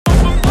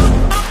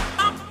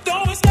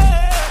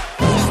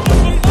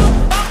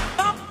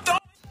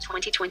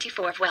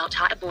2024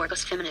 Vuelta a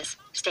Burgos Féminas,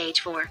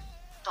 Stage 4.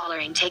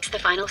 Vollering takes the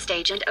final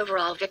stage and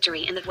overall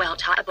victory in the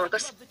Vuelta a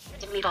Burgos.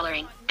 Demi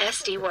Vollering,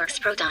 SD works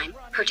pro time,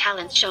 her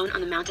talents shown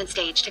on the mountain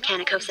stage to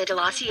Canacosa de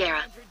la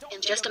Sierra.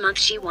 In just a month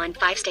she won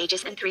 5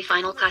 stages and 3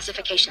 final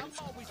classifications.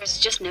 There's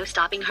just no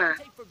stopping her.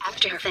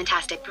 After her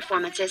fantastic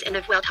performances in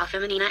the Vuelta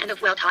Femenina and the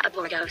Vuelta a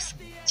Burgos,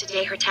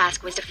 today her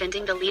task was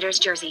defending the leader's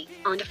jersey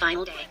on the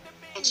final day.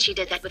 And she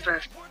did that with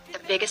verve. The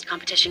biggest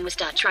competition was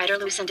Dutch rider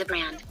Lucinda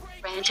Brand.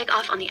 Brand took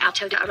off on the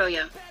Alto de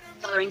Arroyo.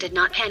 Vollering did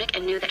not panic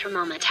and knew that her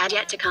moment had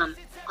yet to come.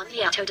 On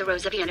the Alto de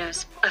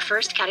Rosavianos, a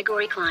first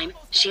category climb,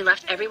 she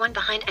left everyone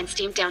behind and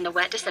steamed down the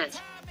wet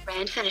descents.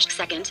 Brand finished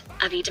second,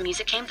 Avita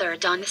Music came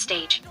third on the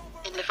stage.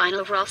 In the final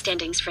overall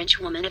standings, French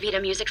woman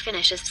Avita Music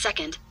finishes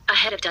second,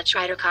 ahead of Dutch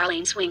rider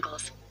Caroline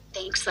Swinkels.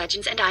 Thanks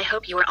legends, and I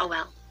hope you are all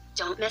well.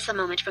 Don't miss a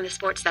moment from the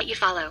sports that you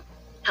follow.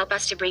 Help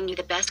us to bring you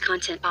the best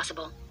content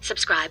possible.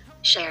 Subscribe,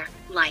 share,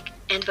 like,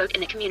 and vote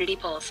in the community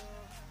polls.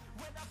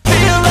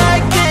 Feel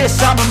like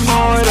this, I'm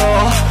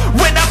immortal.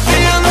 When I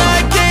feel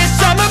like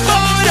this, I'm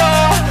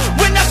immortal.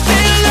 When I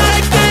feel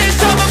like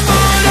this, I'm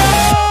immortal.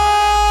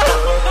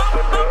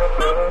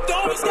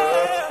 Don't stop.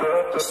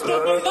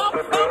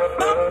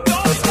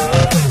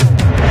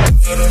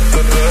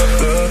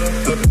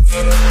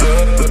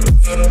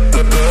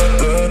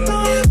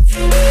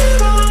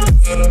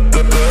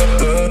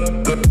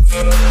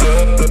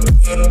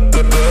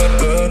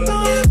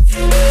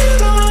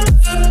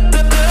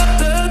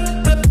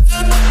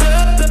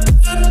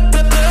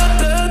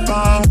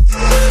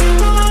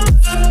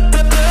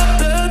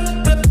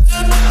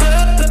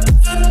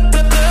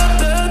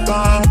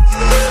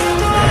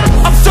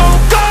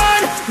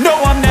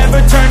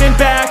 Turning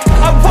back,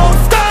 I won't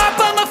stop,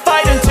 I'ma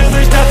fight until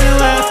there's nothing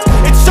left.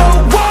 It's so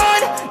on,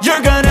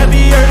 you're gonna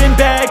be hurting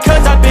bad,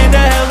 cause I've been to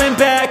hell and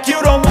back.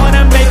 You don't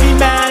wanna make me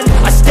mad,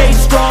 I stay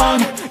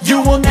strong,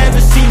 you will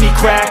never see me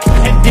crack.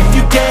 And if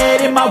you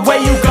get in my way,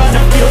 you gonna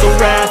feel the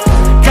wrath.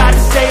 Gotta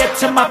say it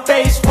to my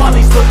face while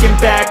he's looking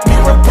back.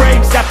 Mirror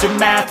breaks after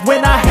math, when